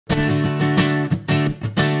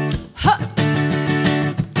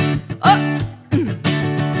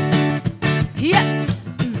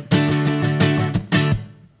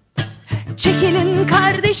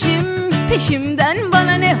kardeşim, peşimden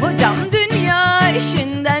bana ne hocam, dünya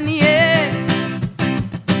işinden ye.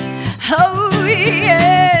 Oh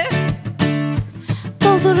yeah.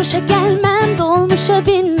 Dolduruşa gelmem, dolmuşa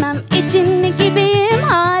binmem, Ecinni gibiyim,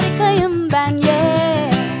 harikayım ben ye.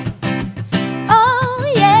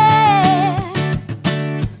 Oh yeah.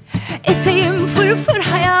 Eteğim fırfır,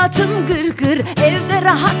 hayatım gırgır, evde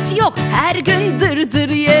rahat yok, her gün dırdır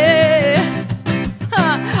ye.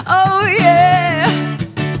 Oh yeah.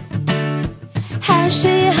 Her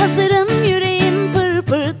şeye hazırım, yüreğim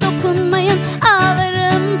pırpır, dokunmayın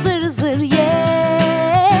ağlarım zır zır ye.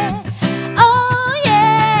 Oh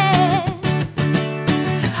yeah.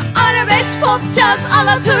 Arabesk, pop, caz,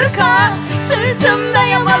 alaturka, sırtımda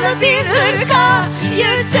yamalı bir hırka,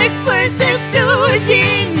 yırtık pırtık blue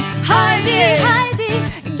jean. Haydi haydi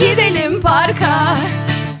gidelim parka.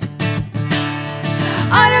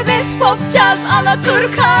 Arabesk, pop, caz,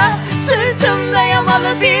 alaturka, sırtımda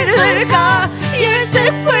yamalı bir hırka,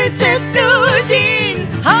 yırtık pırtık blue jean.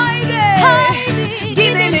 Haydi haydi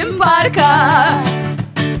gidelim parka.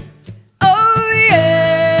 Oh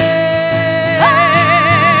yeah.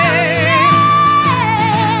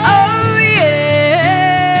 Oh yeah.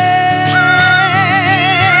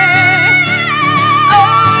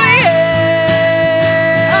 Oh yeah.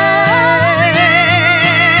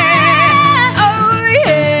 Oh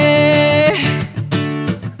yeah.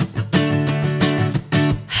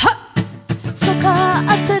 Sokağa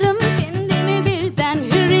atarım kendimi birden,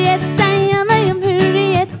 hürriyetten yanayım,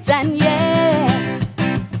 hürriyetten ye.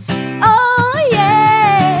 Oh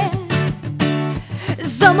yeah.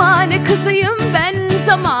 Zamane kızıyım ben,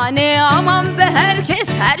 zamane, aman be herkes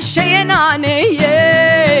her şeye nane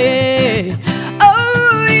ye.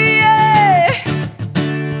 Oh yeah.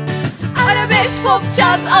 Arabesk, pop,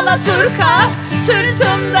 caz, alaturka,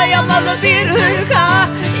 sırtımda yamalı bir hırka,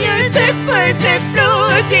 yırtık pırtık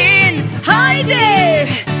blue jean. Haydi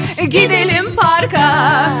gidelim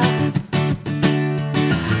parka.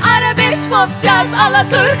 Arabesk, pop, caz,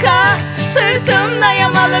 alaturka, sırtımda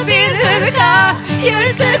yamalı bir hırka,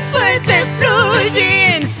 yırtık pırtık blue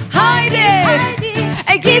jean. Haydi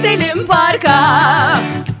gidelim parka.